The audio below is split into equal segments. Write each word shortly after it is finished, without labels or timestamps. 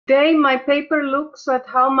Today, my paper looks at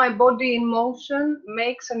how my body in motion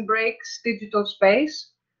makes and breaks digital space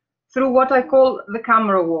through what I call the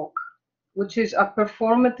camera walk, which is a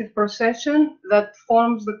performative procession that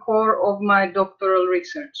forms the core of my doctoral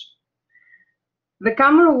research. The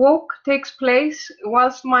camera walk takes place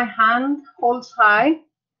whilst my hand holds high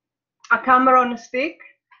a camera on a stick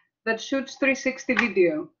that shoots 360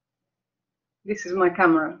 video. This is my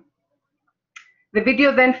camera. The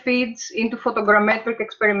video then feeds into photogrammetric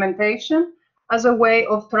experimentation as a way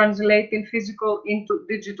of translating physical into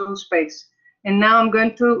digital space. And now I'm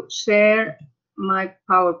going to share my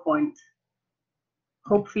PowerPoint,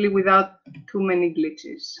 hopefully without too many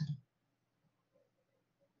glitches.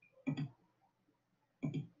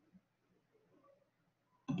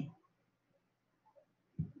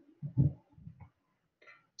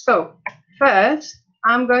 So first,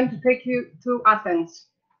 I'm going to take you to Athens,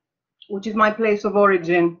 which is my place of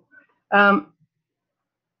origin.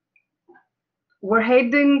 We're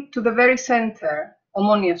heading to the very center,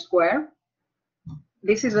 Omonia Square.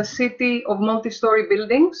 This is a city of multi-story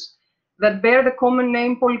buildings that bear the common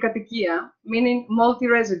name polykatikia, meaning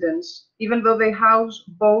multi-residence, even though they house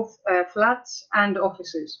both flats and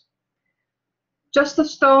offices. Just a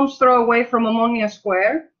stone's throw away from Omonia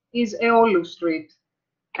Square is Eolu Street.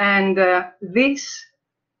 And this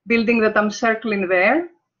building that I'm circling there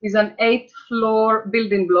is an 8th-floor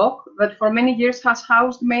building block that for many years has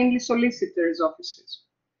housed mainly solicitors' offices.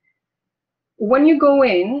 When you go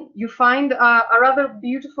in, you find a rather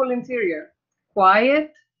beautiful interior,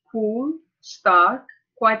 quiet, cool, stark,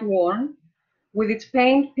 quite warm, with its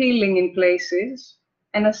paint peeling in places,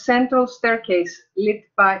 and a central staircase lit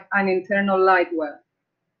by an internal light well.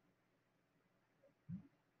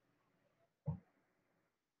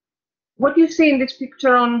 What you see in this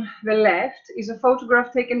picture on the left is a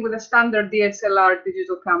photograph taken with a standard DSLR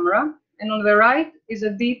digital camera, and on the right is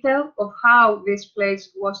a detail of how this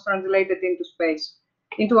place was translated into space,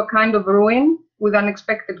 into a kind of ruin with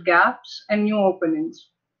unexpected gaps and new openings.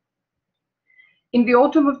 In the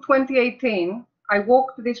autumn of 2018, I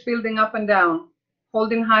walked this building up and down,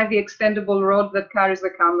 holding high the extendable rod that carries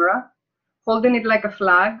the camera, holding it like a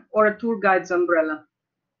flag or a tour guide's umbrella.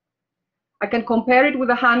 I can compare it with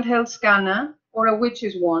a handheld scanner or a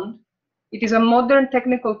witch's wand. It is a modern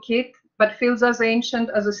technical kit, but feels as ancient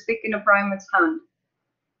as a stick in a primate's hand.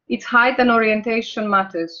 Its height and orientation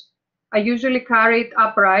matters. I usually carry it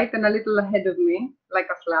upright and a little ahead of me, like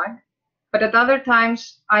a flag, but at other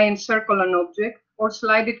times I encircle an object or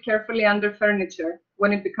slide it carefully under furniture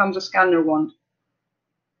when it becomes a scanner wand.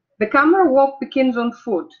 The camera walk begins on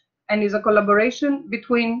foot and is a collaboration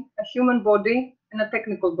between a human body and a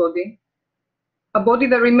technical body. A body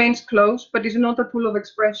that remains close but is not a tool of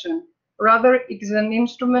expression. Rather, it is an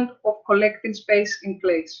instrument of collecting space in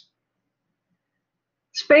place.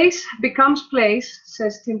 Space becomes place,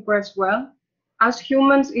 says Tim Presswell, as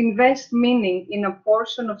humans invest meaning in a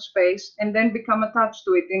portion of space and then become attached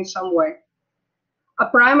to it in some way. A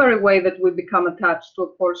primary way that we become attached to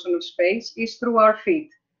a portion of space is through our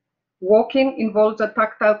feet. Walking involves a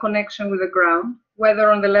tactile connection with the ground,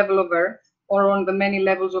 whether on the level of earth or on the many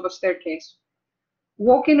levels of a staircase.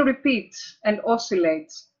 Walking repeats and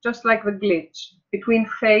oscillates, just like the glitch, between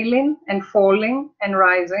failing and falling and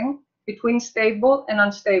rising, between stable and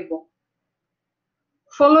unstable.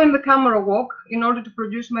 Following the camera walk, in order to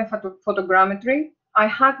produce my photogrammetry, I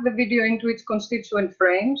hack the video into its constituent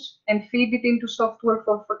frames and feed it into software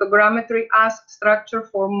for photogrammetry as structure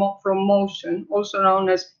from motion, also known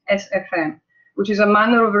as SFM, which is a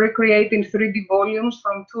manner of recreating 3D volumes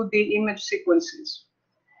from 2D image sequences.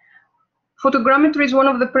 Photogrammetry is one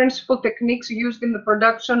of the principal techniques used in the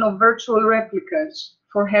production of virtual replicas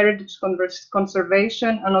for heritage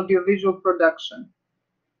conservation and audiovisual production.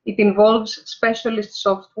 It involves specialist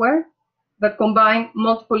software that combine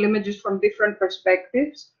multiple images from different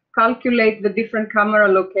perspectives, calculate the different camera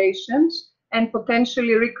locations, and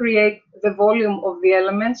potentially recreate the volume of the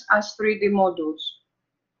elements as 3D models.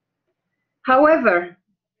 However,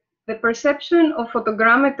 the perception of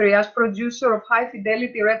photogrammetry as producer of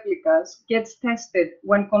high-fidelity replicas gets tested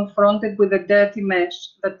when confronted with the dirty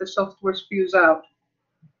mesh that the software spews out.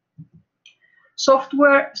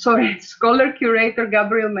 Scholar curator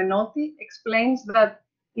Gabriel Menotti explains that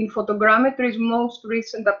in photogrammetry's most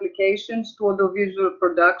recent applications to audiovisual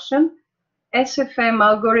production, SFM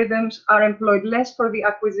algorithms are employed less for the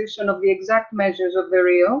acquisition of the exact measures of the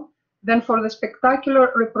real than for the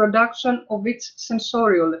spectacular reproduction of its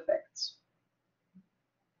sensorial effects.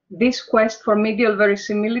 This quest for medial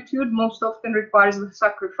verisimilitude most often requires the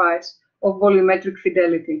sacrifice of volumetric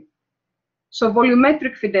fidelity. So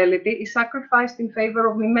volumetric fidelity is sacrificed in favor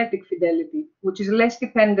of mimetic fidelity, which is less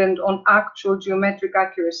dependent on actual geometric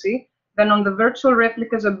accuracy than on the virtual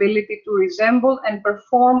replica's ability to resemble and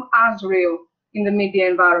perform as real in the media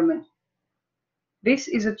environment. This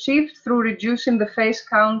is achieved through reducing the face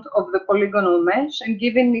count of the polygonal mesh and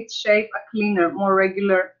giving its shape a cleaner, more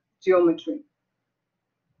regular geometry.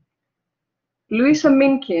 Louisa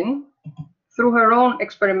Minkin, through her own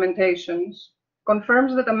experimentations,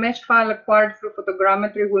 confirms that a mesh file acquired through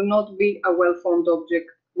photogrammetry will not be a well-formed object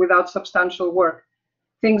without substantial work.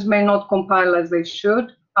 Things may not compile as they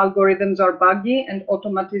should, algorithms are buggy, and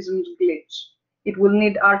automatisms glitch. It will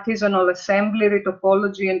need artisanal assembly,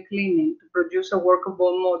 retopology, and cleaning to produce a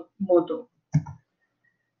workable model.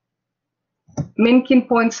 Minkin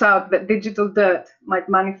points out that digital dirt might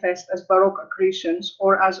manifest as Baroque accretions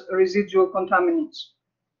or as residual contaminants.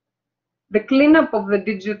 The cleanup of the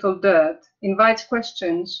digital dirt invites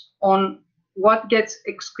questions on what gets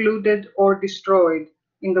excluded or destroyed,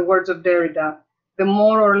 in the words of Derrida, the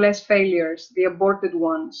more or less failures, the aborted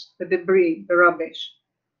ones, the debris, the rubbish.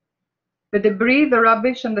 The debris, the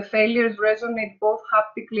rubbish, and the failures resonate both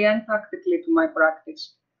haptically and tactically to my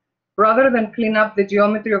practice. Rather than clean up the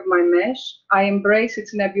geometry of my mesh, I embrace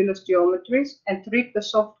its nebulous geometries and treat the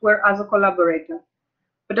software as a collaborator.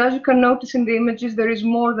 But as you can notice in the images, there is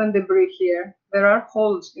more than debris here. There are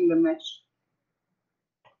holes in the mesh.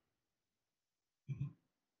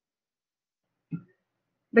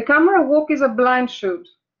 The camera walk is a blind shoot,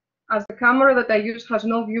 as the camera that I use has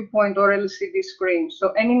no viewpoint or LCD screen,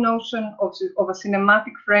 so any notion of a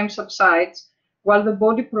cinematic frame subsides while the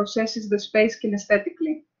body processes the space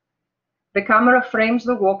kinesthetically. The camera frames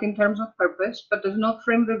the walk in terms of purpose, but does not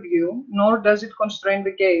frame the view, nor does it constrain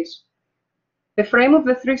the gaze. The frame of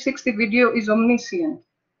the 360 video is omniscient,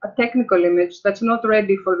 a technical image that's not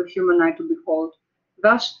ready for the human eye to behold,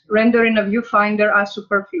 thus rendering a viewfinder as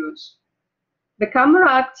superfluous. The camera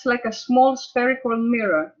acts like a small spherical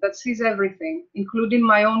mirror that sees everything, including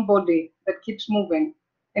my own body that keeps moving,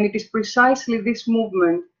 and it is precisely this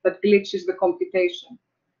movement that glitches the computation.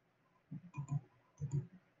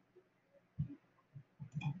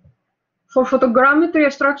 For photogrammetry,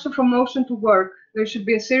 a structure from motion to work, there should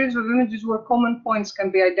be a series of images where common points can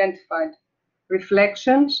be identified.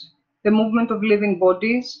 Reflections, the movement of living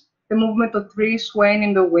bodies, the movement of trees swaying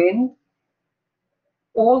in the wind,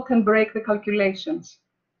 all can break the calculations.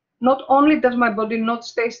 Not only does my body not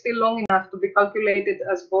stay still long enough to be calculated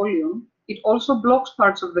as volume, it also blocks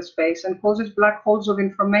parts of the space and causes black holes of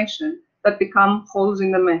information that become holes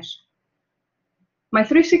in the mesh. My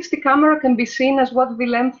 360 camera can be seen as what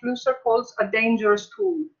Willem Flusser calls a dangerous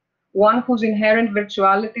tool, one whose inherent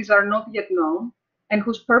virtualities are not yet known, and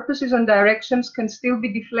whose purposes and directions can still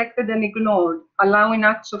be deflected and ignored, allowing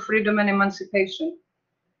acts of freedom and emancipation.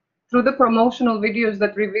 Through the promotional videos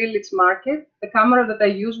that reveal its market, the camera that I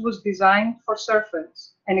use was designed for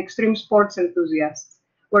surfers and extreme sports enthusiasts,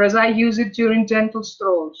 whereas I use it during gentle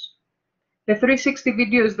strolls. The 360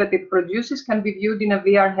 videos that it produces can be viewed in a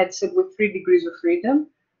VR headset with 3 degrees of freedom,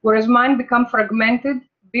 whereas mine become fragmented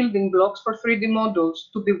building blocks for 3D models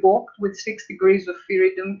to be walked with 6 degrees of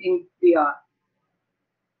freedom in VR,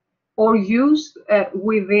 or used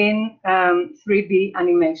within 3D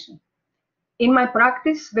animation. In my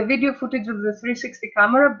practice, the video footage of the 360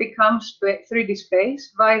 camera becomes 3D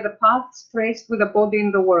space via the paths traced with a body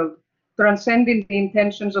in the world, transcending the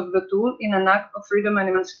intentions of the tool in an act of freedom and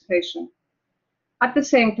emancipation. At the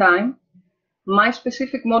same time, my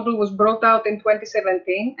specific model was brought out in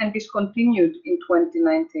 2017 and discontinued in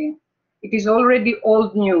 2019. It is already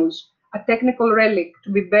old news, a technical relic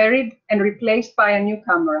to be buried and replaced by a new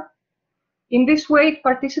camera. In this way, it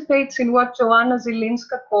participates in what Joanna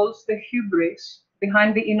Zielinska calls the hubris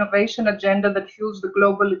behind the innovation agenda that fuels the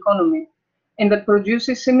global economy and that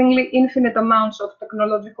produces seemingly infinite amounts of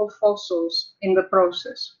technological fossils in the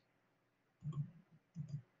process.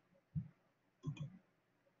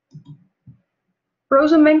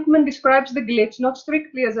 Rosa Menkman describes the glitch not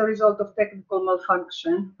strictly as a result of technical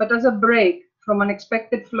malfunction, but as a break from an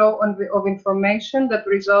expected flow of information that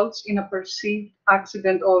results in a perceived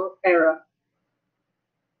accident or error.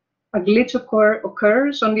 A glitch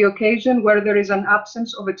occurs on the occasion where there is an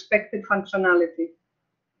absence of expected functionality.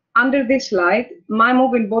 Under this light, my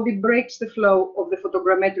moving body breaks the flow of the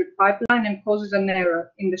photogrammetric pipeline and causes an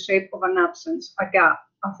error in the shape of an absence, a gap,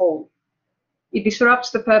 a hole. It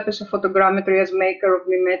disrupts the purpose of photogrammetry as maker of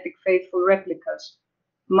mimetic faithful replicas.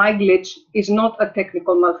 My glitch is not a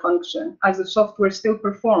technical malfunction, as the software still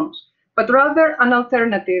performs, but rather an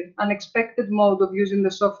alternative, unexpected mode of using the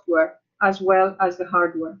software as well as the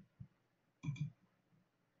hardware.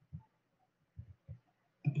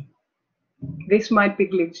 This might be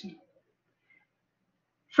glitchy.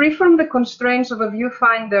 Free from the constraints of a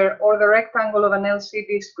viewfinder or the rectangle of an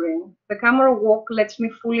LCD screen, the camera walk lets me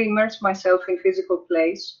fully immerse myself in physical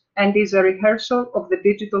place and is a rehearsal of the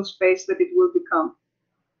digital space that it will become.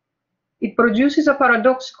 It produces a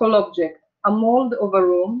paradoxical object, a mold of a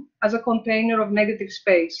room, as a container of negative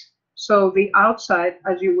space. So the outside,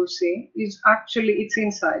 as you will see, is actually its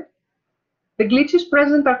inside. The glitches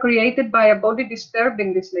present are created by a body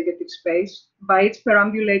disturbing this negative space by its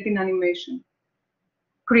perambulating animation.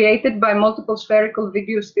 Created by multiple spherical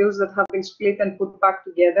video stills that have been split and put back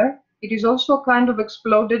together, it is also a kind of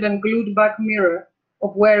exploded and glued back mirror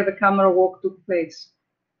of where the camera walk took place.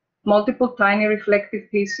 Multiple tiny reflective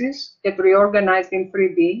pieces get reorganized in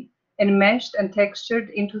 3D, enmeshed and textured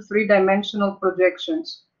into three-dimensional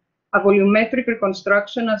projections, a volumetric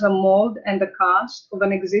reconstruction as a mold and a cast of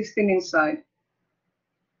an existing inside.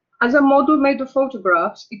 As a model made of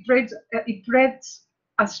photographs, it treads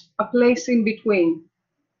as a place in between,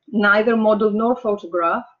 neither model nor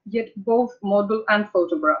photograph, yet both model and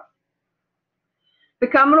photograph. The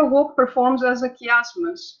camera walk performs as a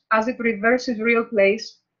chiasmus, as it reverses real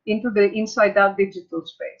place into the inside-out digital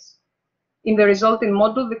space. In the resulting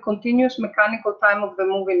model, the continuous mechanical time of the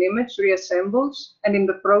moving image reassembles and in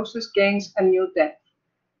the process gains a new depth.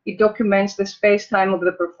 It documents the space-time of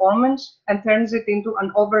the performance and turns it into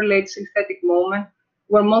an overlaid synthetic moment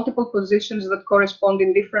where multiple positions that correspond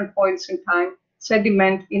in different points in time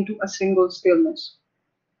sediment into a single stillness.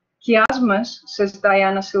 Chiasmus, says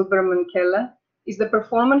Diana Silberman-Keller, is the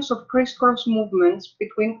performance of crisscross movements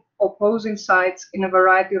between opposing sides in a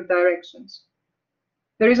variety of directions.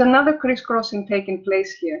 There is another crisscrossing taking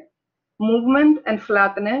place here. Movement and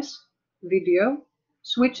flatness, video,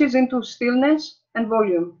 switches into stillness and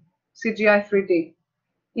volume, CGI 3D.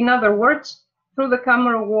 In other words, through the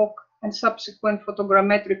camera walk and subsequent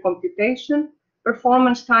photogrammetric computation,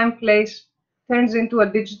 performance time-place turns into a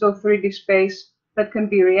digital 3D space that can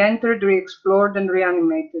be re-entered, re-explored, and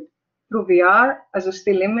reanimated through VR, as a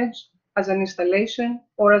still image, as an installation,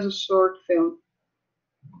 or as a short film.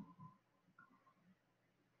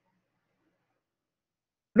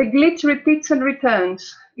 The glitch repeats and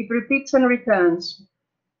returns. It repeats and returns.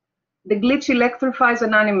 The glitch electrifies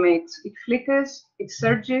and animates. It flickers, it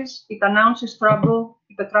surges, it announces trouble,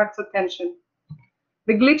 it attracts attention.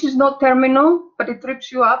 The glitch is not terminal, but it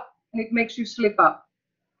trips you up and it makes you slip up.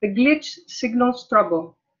 The glitch signals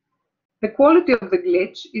trouble. The quality of the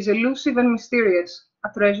glitch is elusive and mysterious, a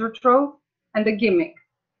treasure trove and a gimmick,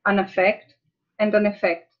 an effect and an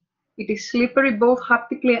effect. It is slippery both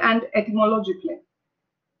haptically and etymologically.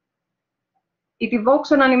 It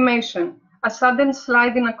evokes an animation, a sudden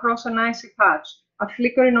sliding across an icy patch, a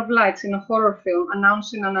flickering of lights in a horror film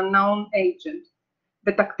announcing an unknown agent.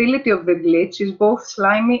 The tactility of the glitch is both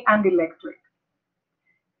slimy and electric.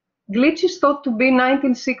 Glitch is thought to be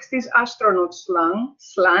 1960s astronaut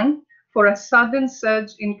slang for a sudden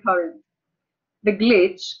surge in current. The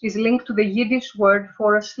glitch is linked to the Yiddish word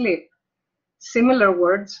for a slip. Similar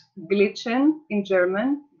words, glitchen in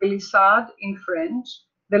German, glissade in French,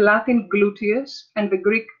 the Latin gluteus and the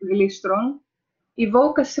Greek glistron,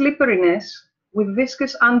 evoke a slipperiness with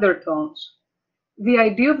viscous undertones. The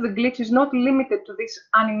idea of the glitch is not limited to this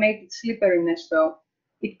animated slipperiness, though.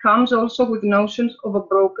 It comes also with notions of a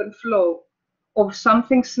broken flow, of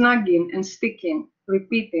something snagging and sticking,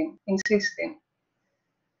 repeating, insisting.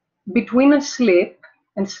 Between a slip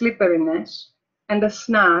and slipperiness and a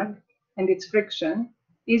snag and its friction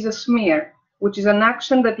is a smear, which is an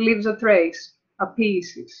action that leaves a trace, a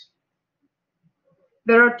pieces.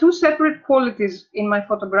 There are two separate qualities in my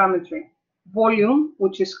photogrammetry: volume,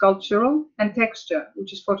 which is sculptural, and texture,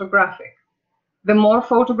 which is photographic. The more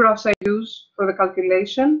photographs I use for the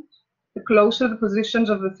calculation, the closer the positions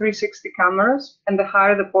of the 360 cameras and the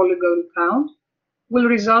higher the polygon count, will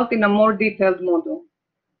result in a more detailed model.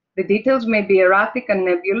 The details may be erratic and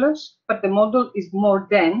nebulous, but the model is more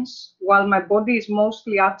dense, while my body is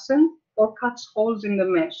mostly absent or cuts holes in the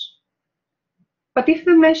mesh. But if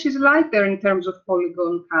the mesh is lighter in terms of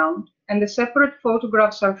polygon count and the separate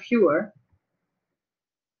photographs are fewer,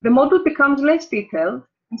 the model becomes less detailed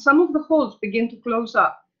and some of the holes begin to close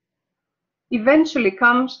up. Eventually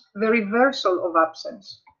comes the reversal of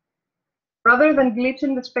absence. Rather than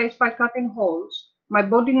glitching the space by cutting holes, my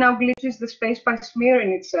body now glitches the space by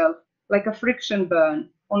smearing itself, like a friction burn,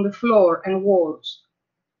 on the floor and walls.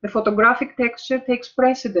 The photographic texture takes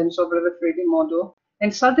precedence over the 3D model,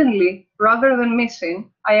 and suddenly, rather than missing,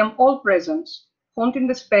 I am all presence, haunting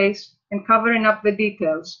the space and covering up the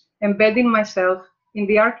details, embedding myself in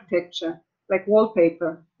the architecture, like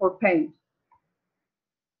wallpaper or paint.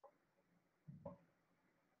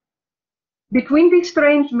 Between this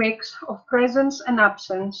strange mix of presence and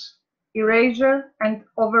absence, erasure and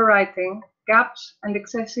overwriting, gaps and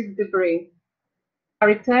excessive debris, I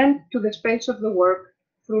return to the space of the work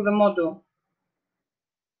through the model.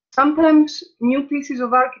 Sometimes new pieces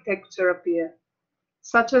of architecture appear,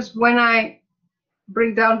 such as when I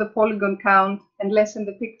bring down the polygon count and lessen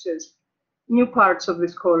the pictures. New parts of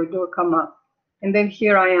this corridor come up, and then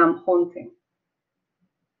here I am haunting.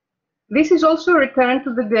 This is also a return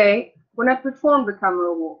to the day when I performed the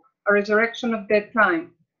camera walk, a resurrection of dead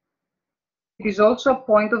time. It is also a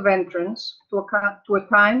point of entrance to a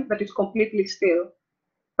time that is completely still,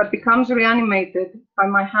 but becomes reanimated by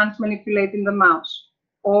my hands manipulating the mouse,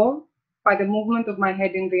 or by the movement of my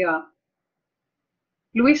head in the air.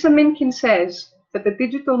 Louisa Minkin says that the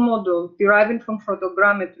digital model deriving from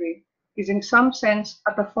photogrammetry is in some sense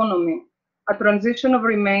a taphonomy, a transition of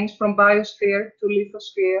remains from biosphere to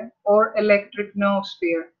lithosphere or electric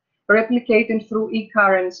noosphere, replicating through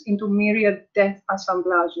e-currents into myriad death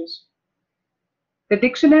assemblages. The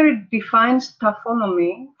dictionary defines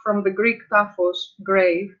taphonomy from the Greek taphos,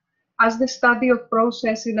 grave, as the study of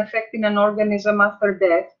processes affecting an organism after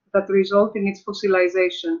death that result in its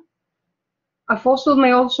fossilization. A fossil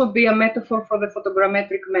may also be a metaphor for the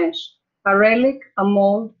photogrammetric mesh, a relic, a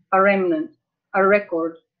mold, a remnant, a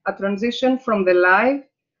record, a transition from the live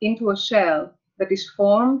into a shell that is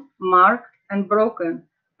formed, marked, and broken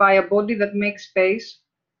by a body that makes space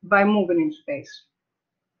by moving in space.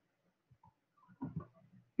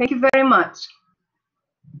 Thank you very much.